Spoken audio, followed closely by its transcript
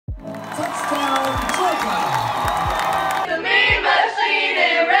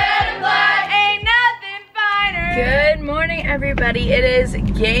everybody, it is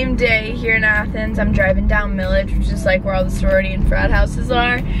game day here in Athens. I'm driving down Millage, which is like where all the sorority and frat houses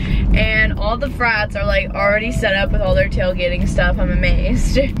are, and all the frats are like already set up with all their tailgating stuff. I'm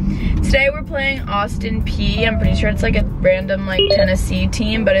amazed. Today we're playing Austin P. I'm pretty sure it's like a random like Tennessee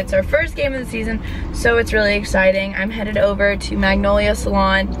team, but it's our first game of the season, so it's really exciting. I'm headed over to Magnolia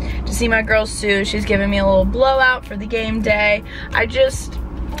Salon to see my girl Sue. She's giving me a little blowout for the game day. I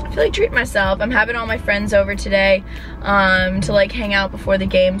feel like treating myself. I'm having all my friends over today to like hang out before the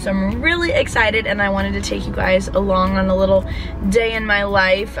game, so I'm really excited, and I wanted to take you guys along on a little day in my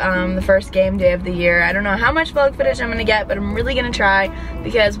life, the first game day of the year. I don't know how much vlog footage I'm gonna get, but I'm really gonna try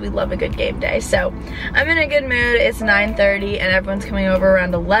because we love a good game day. So I'm in a good mood. It's 9:30 and everyone's coming over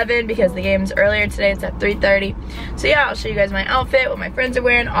around 11 because the game's earlier today. It's at 3:30. So yeah, I'll show you guys my outfit, what my friends are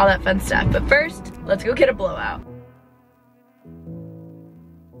wearing, all that fun stuff. But first, let's go get a blowout.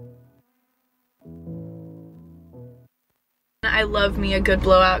 I love me a good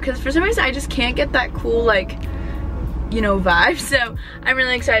blowout because for some reason I just can't get that cool, like, you know, vibe. So I'm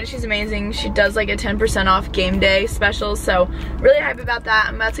really excited. She's amazing. She does like a 10% off game day special, so really hype about that.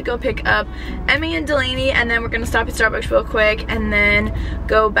 I'm about to go pick up Emmy and Delaney, and then we're gonna stop at Starbucks real quick and then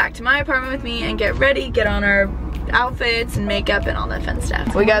go back to my apartment with me and get ready, get on our outfits and makeup and all that fun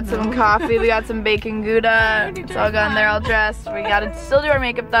stuff. We got some coffee, we got some bacon gouda. It's all gone there, all dressed. We gotta still do our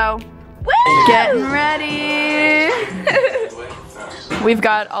makeup though. Woo! Getting ready. We've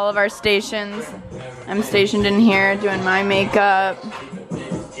got all of our stations. I'm stationed in here doing my makeup.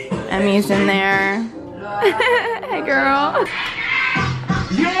 Emmy's in there. Hey girl.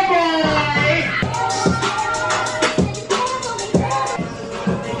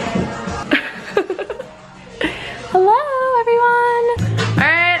 Hello everyone. All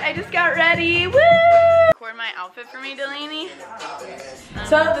right, I just got ready. Woo! Record my outfit for me, Delaney.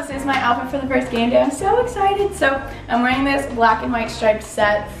 So this is my outfit for the first game day. I'm so excited. So I'm wearing this black and white striped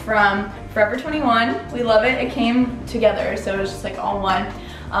set from Forever 21. We love it. It came together, so it's just like all one.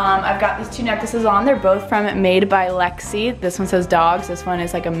 I've got these two necklaces on. They're both from Made by Lexi. This one says dogs. This one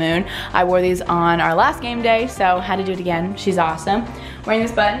is like a moon. I wore these on our last game day, so had to do it again. She's awesome. Wearing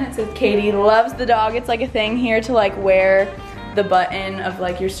this button. It says Katie loves the dog. It's like a thing here to like wear the button of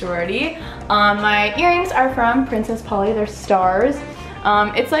like your sorority. My earrings are from Princess Polly. They're stars.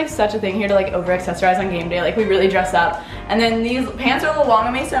 It's like such a thing here to like over accessorize on game day. Like we really dress up. And then these pants are a little long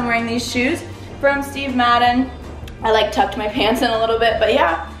on me, so I'm wearing these shoes from Steve Madden. I like tucked my pants in a little bit, but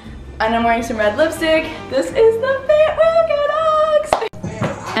yeah. And I'm wearing some red lipstick. This is the fit. Woo, go dogs!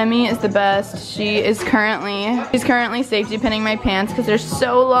 Emmy is the best. She's currently safety pinning my pants because they're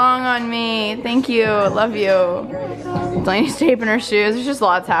so long on me. Thank you, love you. Delaney's taping her shoes. There's just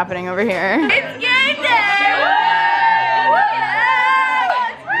lots happening over here. It's game day!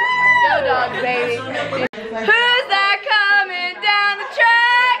 Go dogs, baby. Who's that coming down the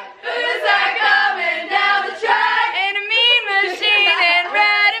track? Who's that coming down the track? In a mean machine in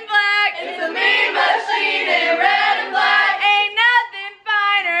red and black. It's a mean machine in red and black. Ain't nothing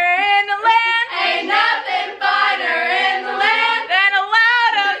finer in the land. Ain't nothing finer in the land than a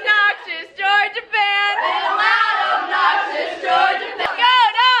loud, obnoxious Georgia band. Than a loud, obnoxious Georgia band. Go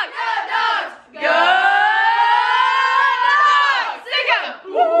dogs! Go dogs! Go!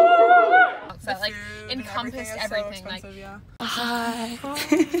 That like encompassed everything. Like, yeah. Hi.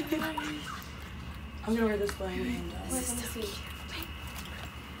 I'm gonna wear this bling. This is so cute.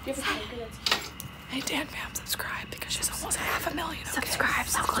 Hey Dan Pam, subscribe because she's almost at 500,000. Subscribe,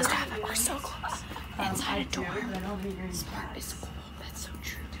 so close to heaven. We're so close. Inside a dorm. Smart is cool. That's so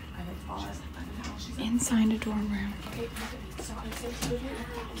true. Inside a dorm room.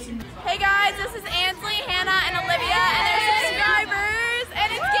 Hey guys, this is Ansley, Hannah, and Olivia, and they're subscribers,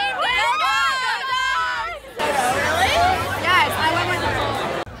 and it's game day. Really? Yes, I went with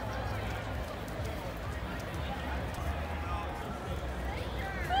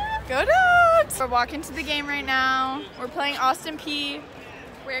Go dogs! We're walking to the game right now. We're playing Austin P.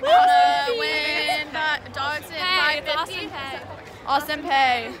 We're gonna win dogs in 550. Austin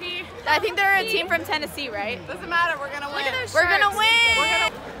Pay. I think they're a team from Tennessee, right? Doesn't matter, we're gonna win. We're gonna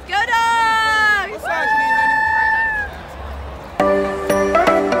win! Go dogs!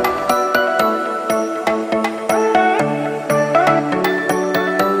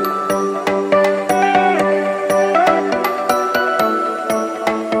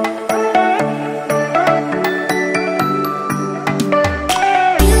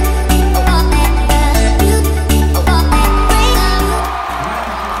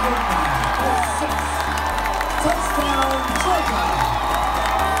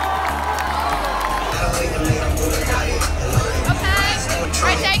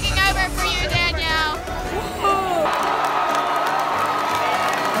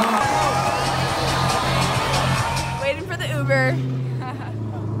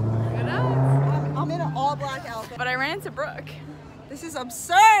 I'm in an all black outfit. But I ran into Brooke. This is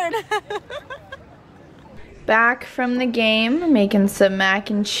absurd. Back from the game, making some mac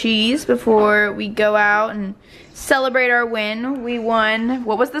and cheese before we go out and celebrate our win. We won,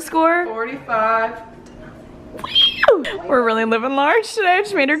 what was the score? 45. We're really living large today. I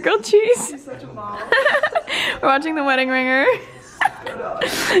just made her grilled cheese. She's such a mom. We're watching The Wedding Ringer.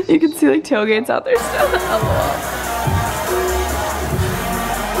 You can see like tailgates out there still. LOL.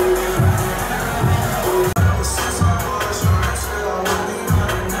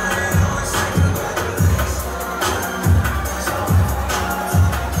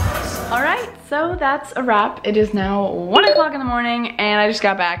 So that's a wrap. It is now 1 o'clock in the morning and I just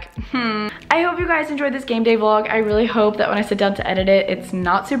got back. I hope you guys enjoyed this game day vlog. I really hope that when I sit down to edit it, it's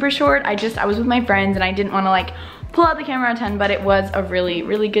not super short. I was with my friends and I didn't want to like pull out the camera at 10, but it was a really,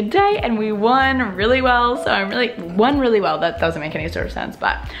 really good day and we won really well. So won really well. That doesn't make any sort of sense,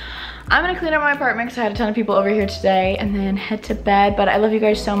 but I'm gonna clean up my apartment because I had a ton of people over here today and then head to bed. But I love you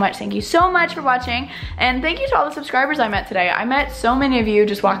guys so much. Thank you so much for watching. And thank you to all the subscribers I met today. I met so many of you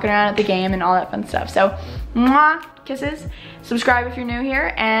just walking around at the game and all that fun stuff. So, mwah, kisses. Subscribe if you're new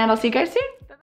here and I'll see you guys soon.